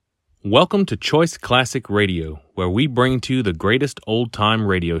Welcome to Choice Classic Radio, where we bring to you the greatest old-time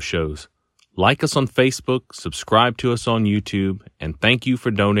radio shows. Like us on Facebook, subscribe to us on YouTube, and thank you for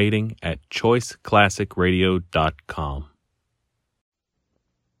donating at choiceclassicradio.com.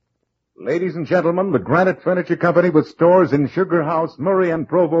 Ladies and gentlemen, the Granite Furniture Company with stores in Sugar House, Murray, and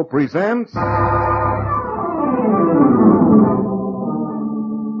Provo presents... The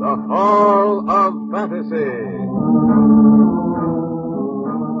Hall of Fantasy.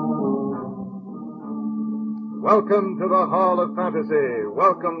 Welcome to the Hall of Fantasy.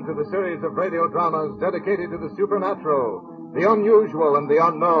 Welcome to the series of radio dramas dedicated to the supernatural, the unusual, and the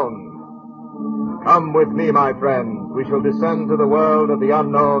unknown. Come with me, my friends. We shall descend to the world of the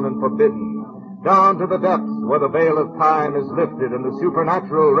unknown and forbidden, down to the depths where the veil of time is lifted and the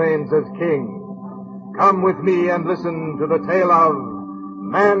supernatural reigns as king. Come with me and listen to the tale of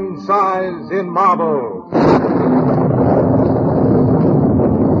Man-Size in Marble.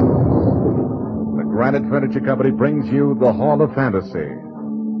 The Granite Furniture Company brings you the Hall of Fantasy.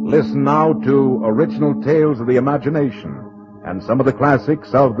 Listen now to original tales of the imagination and some of the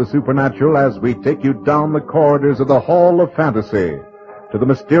classics of the supernatural as we take you down the corridors of the Hall of Fantasy to the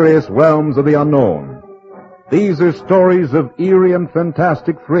mysterious realms of the unknown. These are stories of eerie and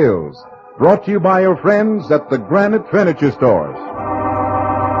fantastic thrills, brought to you by your friends at the Granite Furniture Stores.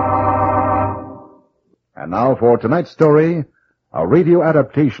 And now for tonight's story, a radio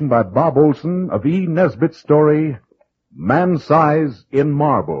adaptation by Bob Olson of E. Nesbitt's story, Man-Size in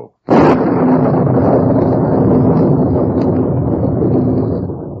Marble.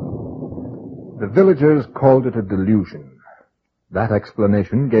 The villagers called it a delusion. That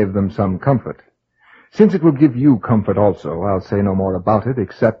explanation gave them some comfort. Since it will give you comfort also, I'll say no more about it,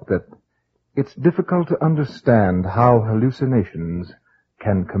 except that it's difficult to understand how hallucinations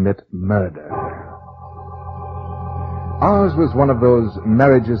can commit murder. Ours was one of those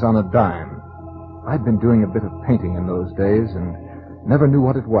marriages on a dime. I'd been doing a bit of painting in those days and never knew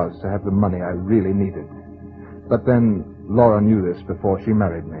what it was to have the money I really needed. But then Laura knew this before she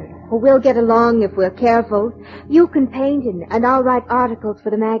married me. Well, we'll get along if we're careful. You can paint and I'll write articles for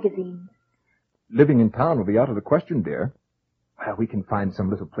the magazine. Living in town will be out of the question, dear. Well, we can find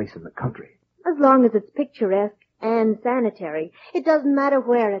some little place in the country. As long as it's picturesque and sanitary. It doesn't matter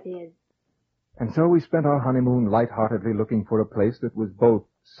where it is. And so we spent our honeymoon lightheartedly looking for a place that was both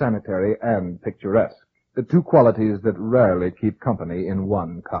sanitary and picturesque, the two qualities that rarely keep company in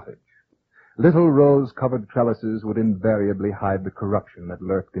one cottage. Little rose-covered trellises would invariably hide the corruption that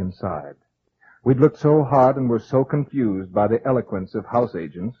lurked inside. We'd looked so hard and were so confused by the eloquence of house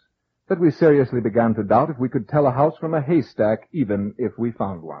agents that we seriously began to doubt if we could tell a house from a haystack, even if we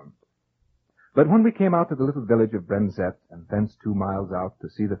found one. But when we came out to the little village of Brenzett and thence 2 miles out to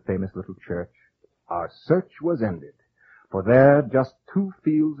see the famous little church, our search was ended, for there, just 2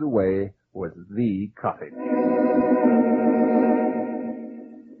 fields away, was the cottage.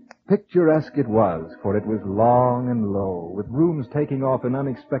 Picturesque it was, for it was long and low, with rooms taking off in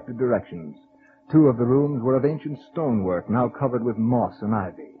unexpected directions. 2 of the rooms were of ancient stonework, now covered with moss and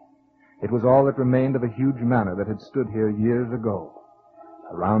ivy. It was all that remained of a huge manor that had stood here years ago.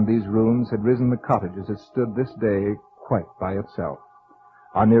 Around these rooms had risen the cottage as it stood this day quite by itself.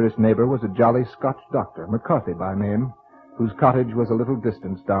 Our nearest neighbor was a jolly Scotch doctor, McCarthy by name, whose cottage was a little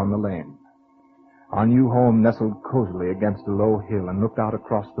distance down the lane. Our new home nestled cozily against a low hill and looked out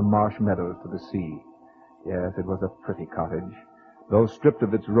across the marsh meadows to the sea. Yes, it was a pretty cottage. Though stripped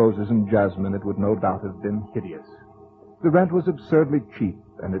of its roses and jasmine, it would no doubt have been hideous. The rent was absurdly cheap,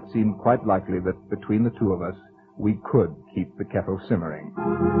 and it seemed quite likely that between the 2 of us, we could keep the kettle simmering.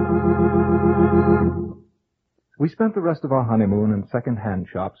 We spent the rest of our honeymoon in second-hand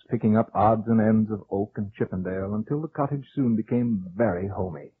shops, picking up odds and ends of oak and Chippendale until the cottage soon became very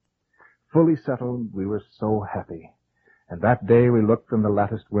homey. Fully settled, we were so happy. And that day we looked from the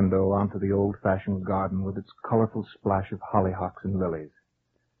latticed window onto the old-fashioned garden with its colorful splash of hollyhocks and lilies.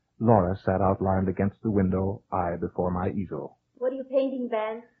 Laura sat outlined against the window, I before my easel. What are you painting,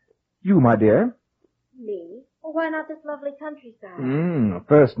 Van? You, my dear? Me? Well, why not this lovely countryside?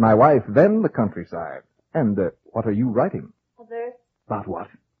 First my wife, then the countryside. And what are you writing? A verse. About what?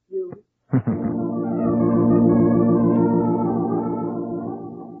 You.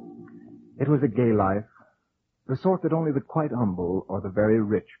 It was a gay life, the sort that only the quite humble or the very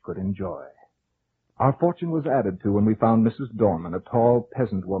rich could enjoy. Our fortune was added to when we found Mrs. Dorman, a tall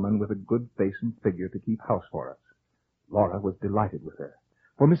peasant woman with a good face and figure to keep house for us. Laura was delighted with her,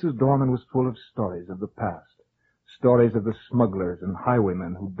 for Mrs. Dorman was full of stories of the past, stories of the smugglers and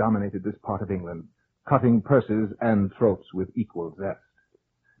highwaymen who dominated this part of England, cutting purses and throats with equal zest.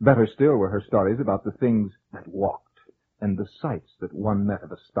 Better still were her stories about the things that walked, and the sights that one met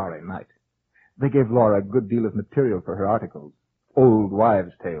of a starry night. They gave Laura a good deal of material for her articles. Old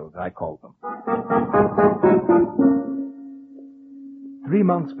wives' tales, I called them. 3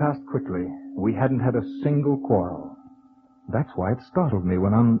 months passed quickly. We hadn't had a single quarrel. That's why it startled me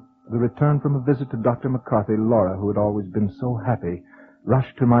when on the return from a visit to Dr. McCarthy, Laura, who had always been so happy,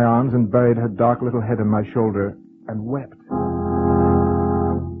 rushed to my arms and buried her dark little head on my shoulder and wept.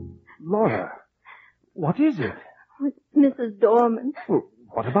 Laura, what is it? It's Mrs. Dorman. Well,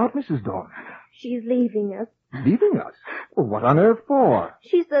 what about Mrs. Dorman? She's leaving us. Leaving us? Well, what on earth for?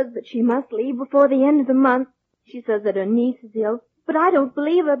 She says that she must leave before the end of the month. She says that her niece is ill, but I don't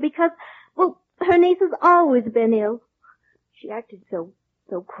believe her because, well, her niece has always been ill. She acted so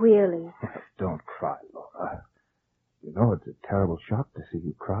queerly. Don't cry, Laura. You know, it's a terrible shock to see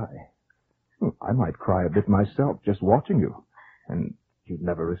you cry. Well, I might cry a bit myself just watching you, and you'd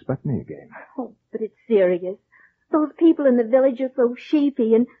never respect me again. Oh, but it's serious. Those people in the village are so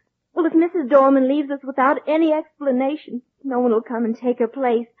sheepy, and, well, if Mrs. Dorman leaves us without any explanation, no one will come and take her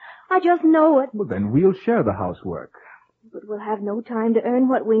place. I just know it. Well, then we'll share the housework. But we'll have no time to earn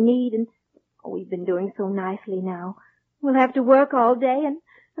what we need, and we've been doing so nicely now. We'll have to work all day and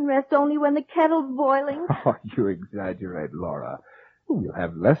rest only when the kettle's boiling. Oh, you exaggerate, Laura. We'll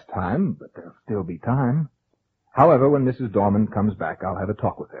have less time, but there'll still be time. However, when Mrs. Dorman comes back, I'll have a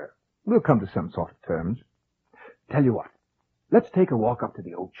talk with her. We'll come to some sort of terms. Tell you what, let's take a walk up to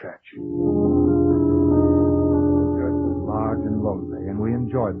the old church. The church was large and lonely, and we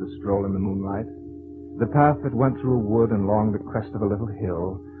enjoyed the stroll in the moonlight. The path that went through a wood and along the crest of a little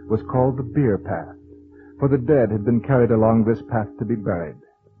hill was called the Bier Path, for the dead had been carried along this path to be buried.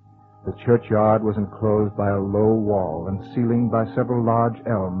 The churchyard was enclosed by a low wall and ceilinged by several large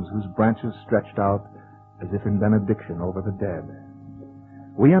elms whose branches stretched out as if in benediction over the dead.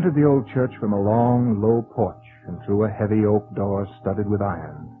 We entered the old church from a long, low porch and through a heavy oak door studded with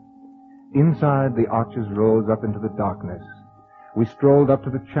iron. Inside, the arches rose up into the darkness. We strolled up to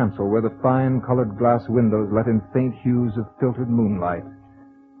the chancel where the fine colored glass windows let in faint hues of filtered moonlight.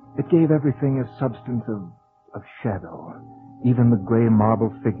 It gave everything a substance of shadow, even the gray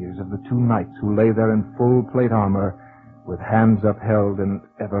marble figures of the two knights who lay there in full plate armor with hands upheld in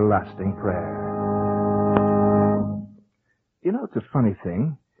everlasting prayer. You know, it's a funny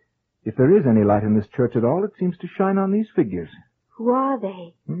thing. If there is any light in this church at all, it seems to shine on these figures. Who are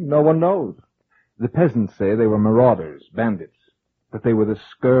they? No one knows. The peasants say they were marauders, bandits, that they were the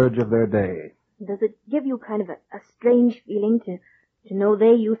scourge of their day. Does it give you kind of a strange feeling to know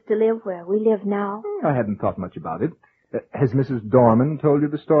they used to live where we live now? I hadn't thought much about it. Has Mrs. Dorman told you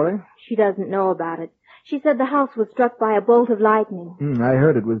the story? She doesn't know about it. She said the house was struck by a bolt of lightning. I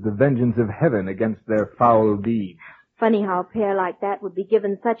heard it was the vengeance of heaven against their foul deeds. Funny how a pair like that would be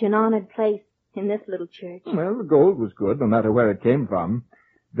given such an honored place in this little church. Well, the gold was good, no matter where it came from.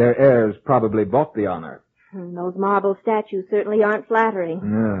 Their heirs probably bought the honor. Those marble statues certainly aren't flattering.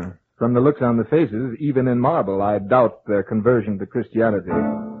 Yeah. From the looks on the faces, even in marble, I doubt their conversion to Christianity.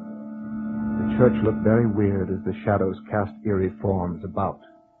 The church looked very weird as the shadows cast eerie forms about.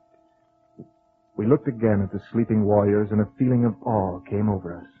 We looked again at the sleeping warriors, and a feeling of awe came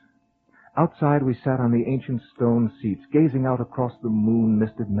over us. Outside, we sat on the ancient stone seats, gazing out across the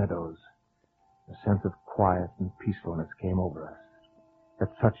moon-misted meadows. A sense of quiet and peacefulness came over us.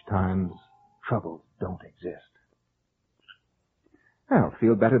 At such times, troubles don't exist. Well,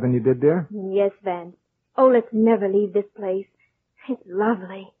 feel better than you did, dear? Yes, Vance. Oh, let's never leave this place. It's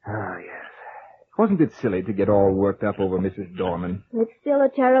lovely. Ah, yes. Wasn't it silly to get all worked up over Mrs. Dorman? It's still a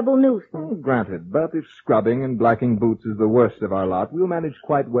terrible nuisance. Granted, but if scrubbing and blacking boots is the worst of our lot, we'll manage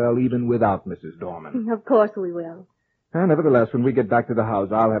quite well even without Mrs. Dorman. Of course we will. Nevertheless, when we get back to the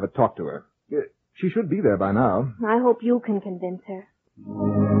house, I'll have a talk to her. She should be there by now. I hope you can convince her.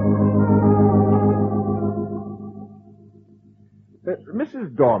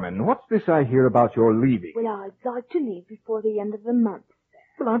 Mrs. Dorman, what's this I hear about your leaving? Well, I'd like to leave before the end of the month.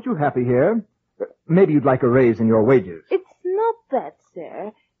 Well, aren't you happy here? Maybe you'd like a raise in your wages. It's not that,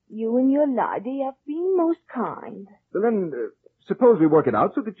 sir. You and your lady have been most kind. Well, then, suppose we work it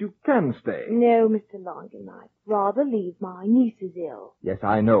out so that you can stay. No, Mr. Longdon, I'd rather leave. My niece is ill. Yes,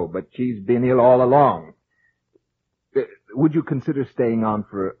 I know, but she's been ill all along. Would you consider staying on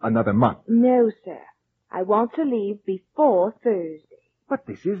for another month? No, sir. I want to leave before Thursday. But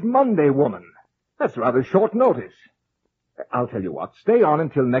this is Monday, woman. That's rather short notice. I'll tell you what, stay on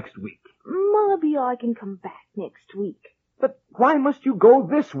until next week. Maybe I can come back next week. But why must you go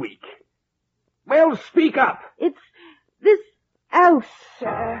this week? Well, speak up. It's this house,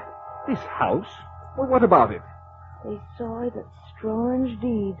 sir. This house? Well, what about it? They say that strange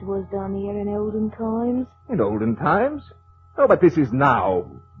deeds was done here in olden times. In olden times? Oh, but this is now.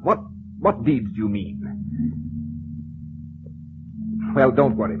 What deeds do you mean? Well,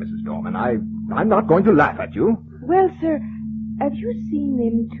 don't worry, Mrs. Dorman. I'm not going to laugh at you. Well, sir, have you seen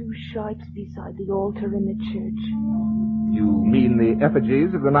them two shapes beside the altar in the church? You mean the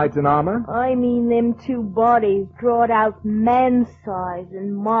effigies of the knights in armor? I mean them two bodies drawed out man-size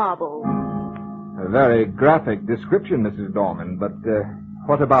in marble. A very graphic description, Mrs. Dorman, but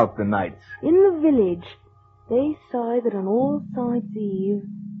what about the knights? In the village, they say that on All Saints' Eve,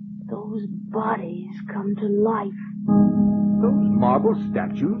 those bodies come to life. Those marble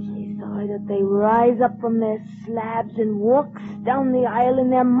statues? They say that they rise up from their slabs and walks down the aisle in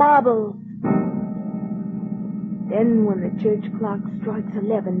their marble. Then when the church clock strikes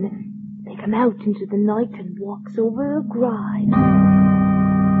 11, they come out into the night and walks over the gride.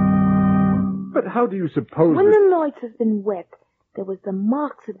 But how do you suppose When the night has been wet, there was the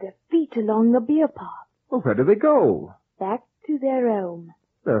marks of their feet along the beer path. Well, where do they go? Back to their home.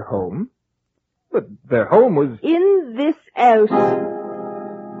 Their home? But their home was... In this house.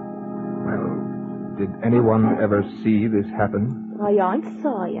 Well, did anyone ever see this happen? I ain't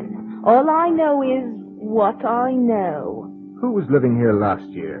saying. All I know is what I know. Who was living here last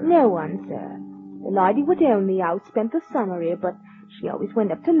year? No one, sir. The lady what owned the house spent the summer here, but she always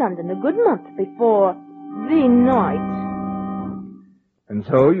went up to London a good month before the night. And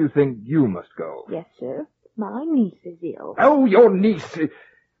so you think you must go? Yes, sir. My niece is ill. Oh, your niece!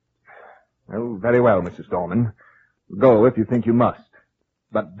 Well, very well, Mrs. Dorman. Go if you think you must.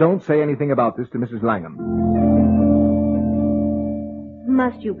 But don't say anything about this to Mrs. Langham.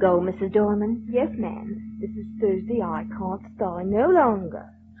 Must you go, Mrs. Dorman? Yes, ma'am. This is Thursday. I can't stay no longer.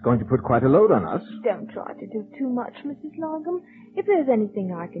 It's going to put quite a load on us. Don't try to do too much, Mrs. Langham. If there's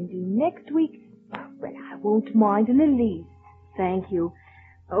anything I can do next week, well, I won't mind in the least. Thank you.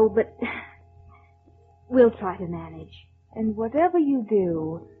 Oh, but we'll try to manage. And whatever you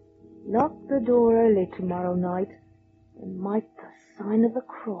do, lock the door early tomorrow night and make the sign of the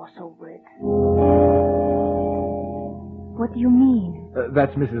cross over it. What do you mean?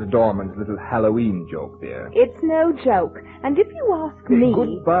 That's Mrs. Dorman's little Halloween joke, dear. It's no joke. And if you ask me...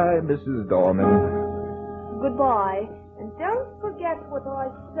 Goodbye, Mrs. Dorman. Goodbye. And don't forget what I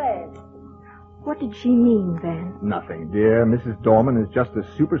said. What did she mean, Van? Nothing, dear. Mrs. Dorman is just a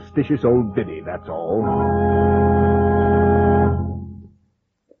superstitious old biddy, that's all.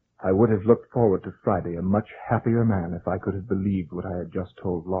 I would have looked forward to Friday a much happier man if I could have believed what I had just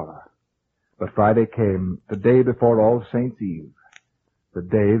told Laura. But Friday came, the day before All Saints' Eve, the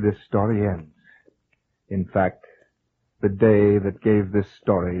day this story ends. In fact, the day that gave this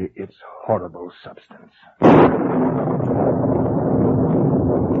story its horrible substance.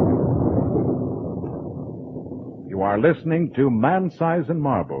 You are listening to Man-Size in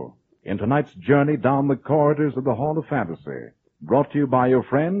Marble in tonight's journey down the corridors of the Hall of Fantasy, brought to you by your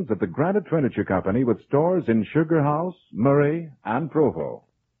friends at the Granite Furniture Company with stores in Sugar House, Murray, and Provo.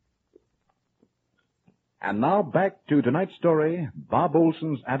 And now back to tonight's story, Bob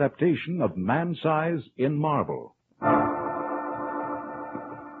Olson's adaptation of Man-Size in Marble.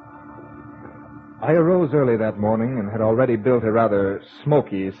 I arose early that morning and had already built a rather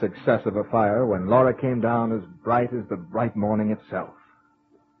smoky success of a fire when Laura came down as bright as the bright morning itself.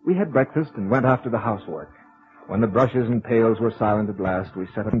 We had breakfast and went after the housework. When the brushes and pails were silent at last, we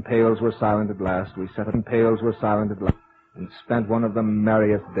set up and pails were silent at last, we set up and pails were silent at last, and spent one of the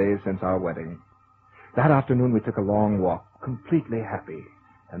merriest days since our wedding. That afternoon we took a long walk, completely happy,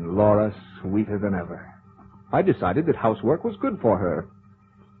 and Laura sweeter than ever. I decided that housework was good for her.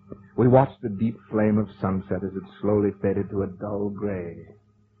 We watched the deep flame of sunset as it slowly faded to a dull gray,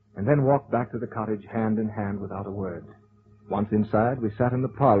 and then walked back to the cottage hand in hand without a word. Once inside, we sat in the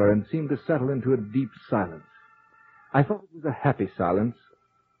parlor and seemed to settle into a deep silence. I thought it was a happy silence,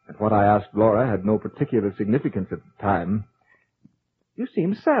 and what I asked Laura had no particular significance at the time. You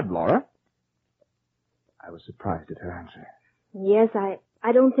seem sad, Laura. I was surprised at her answer. Yes,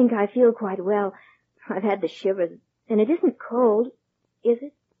 I don't think I feel quite well. I've had the shivers, and it isn't cold, is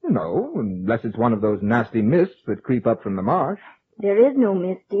it? No, unless it's one of those nasty mists that creep up from the marsh. There is no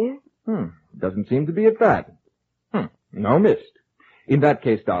mist, dear. Doesn't seem to be at that. No mist. In that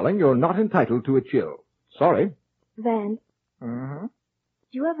case, darling, you're not entitled to a chill. Sorry. Van, Mm-hmm. do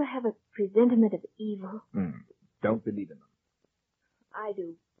you ever have a presentiment of evil? Don't believe in them. I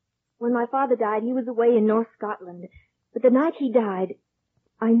do. When my father died, he was away in North Scotland. But the night he died,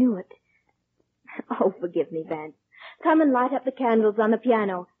 I knew it. Oh, forgive me, Van. Come and light up the candles on the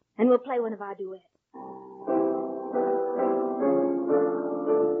piano, and we'll play one of our duets.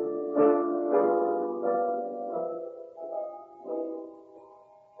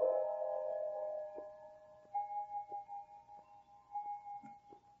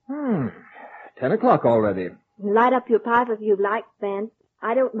 10:00 already. Light up your pipe if you like, Ben.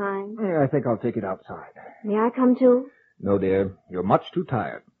 I don't mind. I think I'll take it outside. May I come too? No, dear. You're much too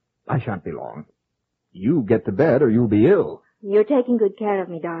tired. I shan't be long. You get to bed or you'll be ill. You're taking good care of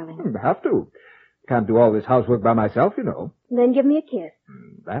me, darling. Have to. Can't do all this housework by myself, you know. Then give me a kiss.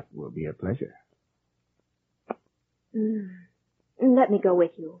 That will be a pleasure. Let me go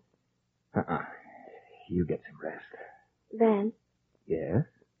with you. You get some rest. Ben? Yes?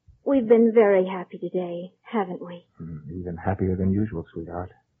 We've been very happy today, haven't we? Even happier than usual,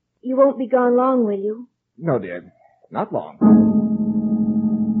 sweetheart. You won't be gone long, will you? No, dear. Not long.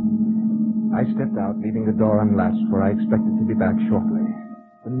 I stepped out, leaving the door unlatched, for I expected to be back shortly.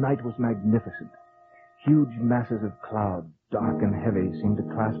 The night was magnificent. Huge masses of cloud, dark and heavy, seemed to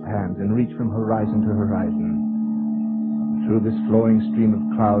clasp hands and reach from horizon to horizon. Through this flowing stream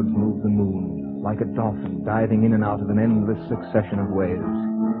of clouds moved the moon, like a dolphin diving in and out of an endless succession of waves.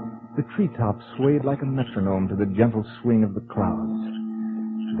 The treetops swayed like a metronome to the gentle swing of the clouds.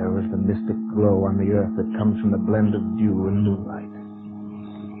 There was the mystic glow on the earth that comes from the blend of dew and moonlight.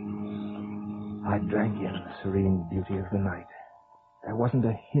 I drank in the serene beauty of the night. There wasn't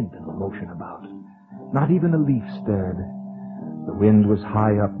a hint of emotion about. Not even a leaf stirred. The wind was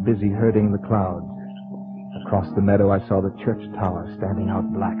high up, busy herding the clouds. Across the meadow, I saw the church tower standing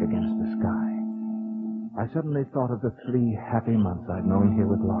out black against the sky. I suddenly thought of the 3 happy months I'd known here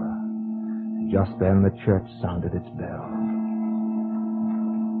with Laura. Just then, the church sounded its bell.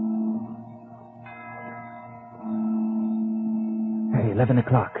 Hey,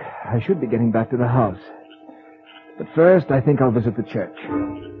 11:00. I should be getting back to the house. But first, I think I'll visit the church.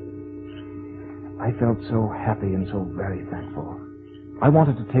 I felt so happy and so very thankful. I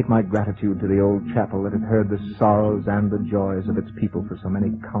wanted to take my gratitude to the old chapel that had heard the sorrows and the joys of its people for so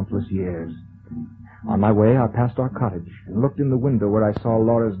many countless years. On my way, I passed our cottage and looked in the window where I saw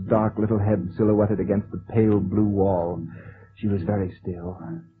Laura's dark little head silhouetted against the pale blue wall. She was very still.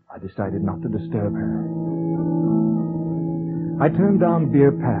 I decided not to disturb her. I turned down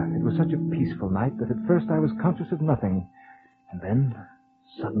Beer Path. It was such a peaceful night that at first I was conscious of nothing. And then,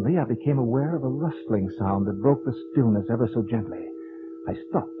 suddenly, I became aware of a rustling sound that broke the stillness ever so gently. I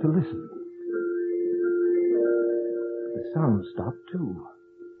stopped to listen. The sound stopped, too.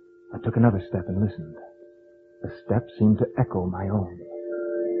 I took another step and listened. The step seemed to echo my own.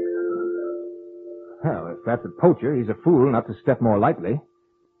 Well, if that's a poacher, he's a fool not to step more lightly.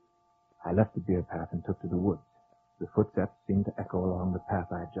 I left the Beer Path and took to the woods. The footsteps seemed to echo along the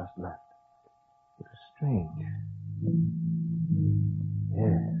path I had just left. It was strange.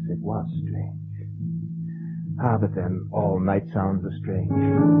 Yes, it was strange. But then, all night sounds are strange.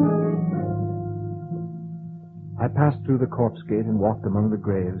 I passed through the corpse gate and walked among the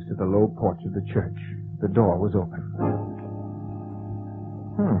graves to the low porch of the church. The door was open.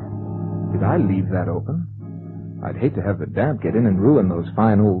 Did I leave that open? I'd hate to have the damp get in and ruin those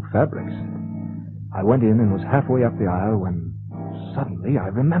fine old fabrics. I went in and was halfway up the aisle when suddenly I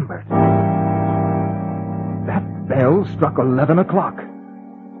remembered. That bell struck 11:00.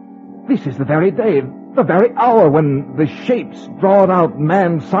 This is the very day, the very hour when the shapes drawn out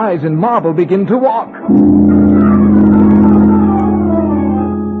man's size in marble begin to walk.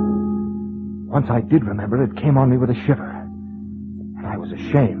 Once I did remember, it came on me with a shiver. And I was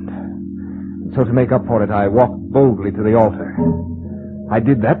ashamed. And so to make up for it, I walked boldly to the altar. I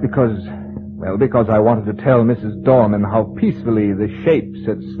did that because I wanted to tell Mrs. Dorman how peacefully the shapes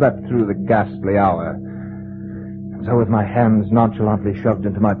had slept through the ghastly hour. And so with my hands nonchalantly shoved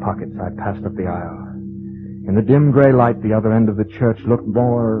into my pockets, I passed up the aisle. In the dim gray light, the other end of the church looked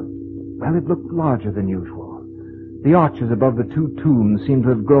it looked larger than usual. The arches above the 2 tombs seemed to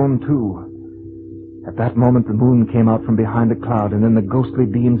have grown too. At that moment, the moon came out from behind a cloud, and in the ghostly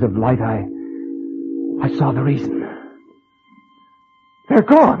beams of light, I saw the reason. They're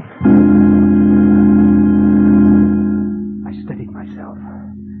gone! I steadied myself.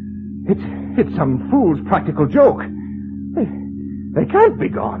 It's some fool's practical joke. They can't be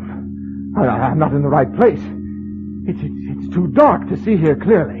gone. I'm not in the right place. It's too dark to see here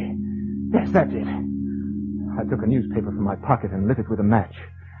clearly. Yes, that's it. I took a newspaper from my pocket and lit it with a match.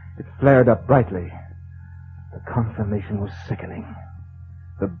 It flared up brightly. The confirmation was sickening.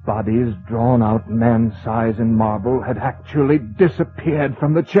 The bodies, drawn out man's size in marble, had actually disappeared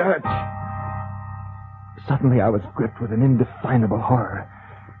from the church. Suddenly I was gripped with an indefinable horror.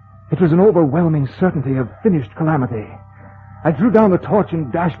 It was an overwhelming certainty of finished calamity. I threw down the torch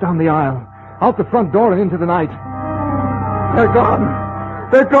and dashed down the aisle, out the front door and into the night. They're gone!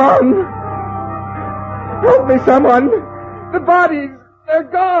 They're gone! Help me, someone! The bodies! They're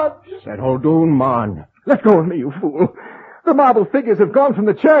gone! Settle down, man. Let go of me, you fool. The marble figures have gone from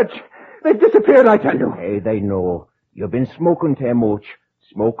the church. They've disappeared, I tell you. Hey, they know. You've been smoking too much.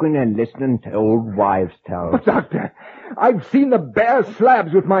 Smoking and listening to old wives' tales. But, Doctor, I've seen the bare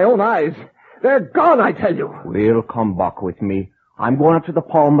slabs with my own eyes. They're gone, I tell you. We'll come back with me. I'm going up to the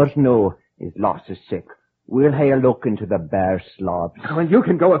Palmers now. His loss is sick. We'll have a look into the bare slabs. Well, you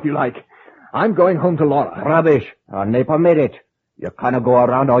can go if you like. I'm going home to Laura. Rubbish. I'll not permit it. You can't go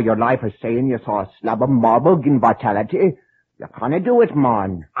around all your life as saying you saw a slab of marble gain vitality. You can't do it,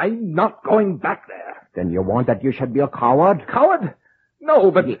 man. I'm not going back there. Then you want that you should be a coward? Coward?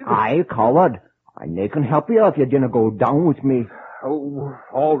 No, but... I coward. I nae can help you if you didn't go down with me. Oh,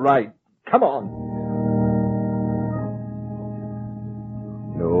 all right. Come on.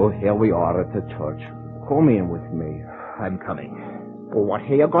 No, here we are at the church. Come in with me. I'm coming. Oh, what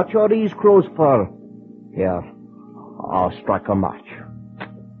have you got your ears closed for? Here, I'll strike a match.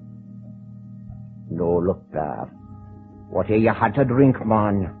 No, look there. What have you had to drink,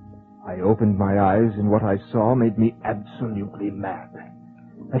 man? I opened my eyes, and what I saw made me absolutely mad.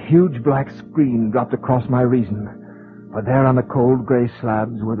 A huge black screen dropped across my reason, for there on the cold gray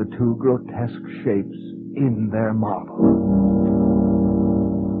slabs were the two grotesque shapes in their marble.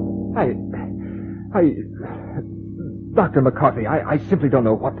 Dr. McCarthy, I simply don't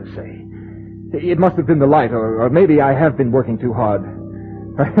know what to say. It must have been the light, or maybe I have been working too hard.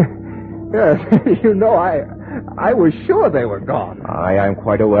 Yes, you know, I was sure they were gone. I'm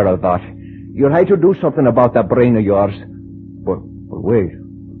quite aware of that. You'll have to do something about that brain of yours. But wait,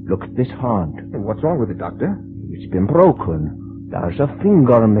 look at this hand. What's wrong with it, Doctor? It's been broken. There's a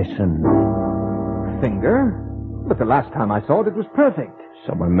finger missing. Finger? But the last time I saw it was perfect.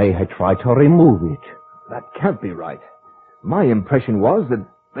 Someone may have tried to remove it. That can't be right. My impression was that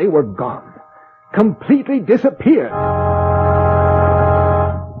they were gone. Completely disappeared.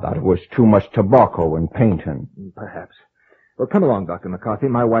 That was too much tobacco and painting. Perhaps. Well, come along, Dr. McCarthy.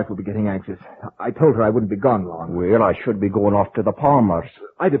 My wife will be getting anxious. I told her I wouldn't be gone long. Well, I should be going off to the Palmers.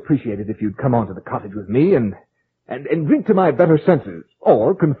 I'd appreciate it if you'd come on to the cottage with me and drink to my better senses.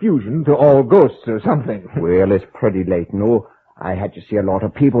 Or confusion to all ghosts or something. Well, it's pretty late, no. I had to see a lot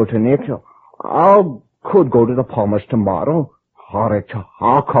of people tonight. I could go to the Palmers tomorrow.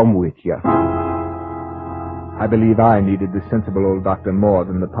 I'll come with you. I believe I needed the sensible old doctor more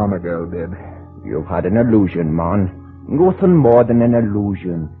than the Palmer girl did. You've had an illusion, man. Nothing more than an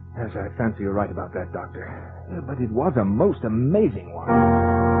illusion. Yes, I fancy you're right about that, Doctor. But it was a most amazing one.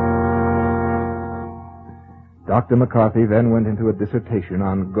 Dr. McCarthy then went into a dissertation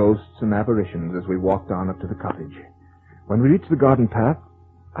on ghosts and apparitions as we walked on up to the cottage. When we reached the garden path,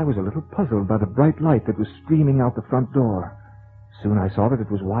 I was a little puzzled by the bright light that was streaming out the front door. Soon I saw that it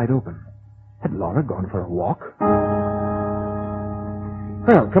was wide open. Had Laura gone for a walk?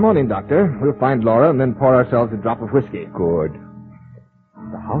 Well, come on in, Doctor. We'll find Laura and then pour ourselves a drop of whiskey. Good.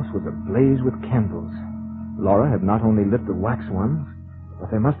 The house was ablaze with candles. Laura had not only lit the wax ones, but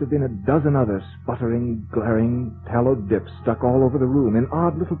there must have been a dozen other sputtering, glaring tallow dips stuck all over the room in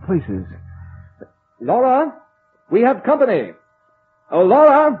odd little places. Laura, we have company. Oh,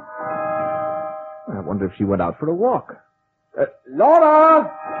 Laura! I wonder if she went out for a walk. Laura!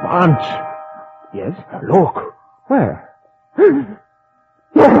 Vance! Yes? Look! Where?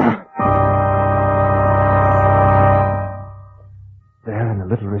 Laura! There in the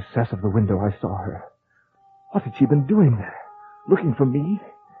little recess of the window I saw her. What had she been doing there? Looking for me?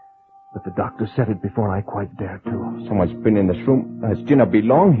 But the doctor said it before I quite dared to. Someone's been in this room. It didn't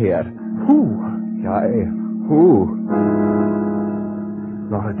belong here. Who? Who?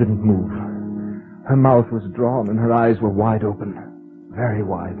 Laura didn't move. Her mouth was drawn and her eyes were wide open. Very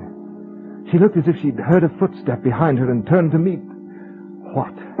wide. She looked as if she'd heard a footstep behind her and turned to meet...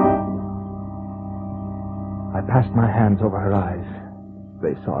 What? I passed my hands over her eyes.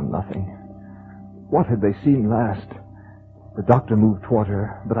 They saw nothing. What had they seen last? The doctor moved toward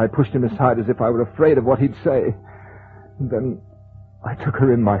her, but I pushed him aside as if I were afraid of what he'd say. And then I took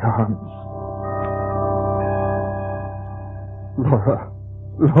her in my arms. Laura,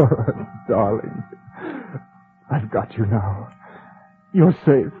 darling. I've got you now. You're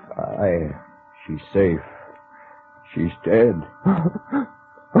safe. She's safe. She's dead.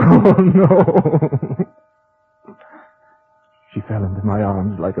 Oh, no. She fell into my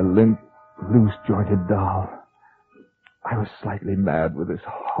arms like a limp, loose-jointed doll. I was slightly mad with this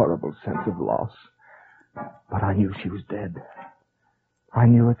horrible sense of loss. But I knew she was dead. I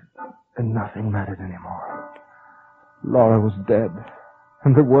knew it, and nothing mattered anymore. Laura was dead,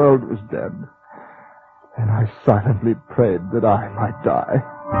 and the world was dead. And I silently prayed that I might die.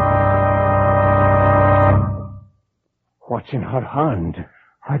 What's in her hand?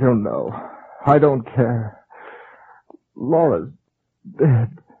 I don't know. I don't care. Laura's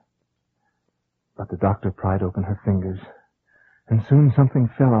dead. But the doctor pried open her fingers, and soon something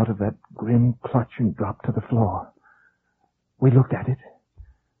fell out of that grim clutch and dropped to the floor. We looked at it,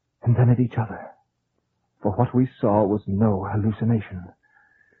 and then at each other, for what we saw was no hallucination.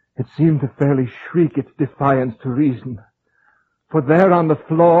 It seemed to fairly shriek its defiance to reason, for there on the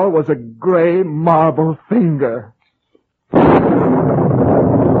floor was a gray marble finger.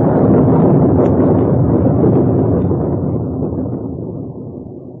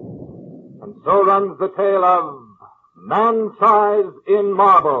 And so runs the tale of Man-Size in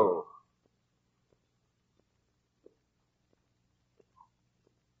Marble.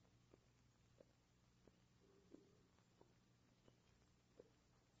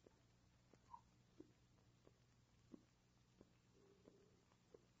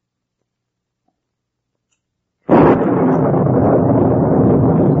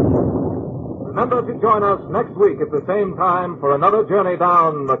 Remember to join us next week at the same time for another journey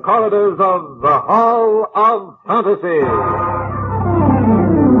down the corridors of the Hall of Fantasy.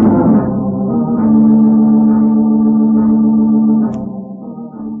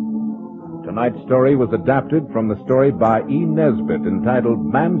 Tonight's story was adapted from the story by E. Nesbitt entitled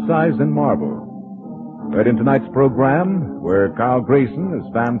Man-Size in Marble. Heard in tonight's program were Carl Grayson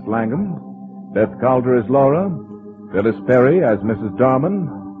as Vance Langham, Beth Calder as Laura, Phyllis Perry as Mrs.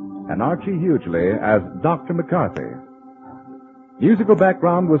 Dorman, and Archie Hughley as Dr. McCarthy. Musical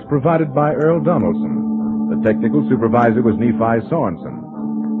background was provided by Earl Donaldson. The technical supervisor was Nephi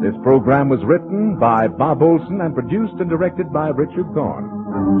Sorensen. This program was written by Bob Olson and produced and directed by Richard Thorne.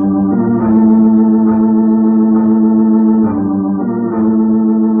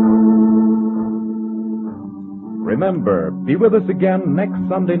 Remember, be with us again next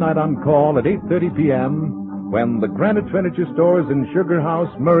Sunday night on call at 8:30 p.m., when the Granite Furniture Stores in Sugar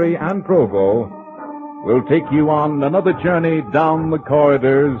House, Murray, and Provo will take you on another journey down the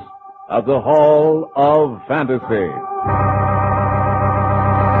corridors of the Hall of Fantasy.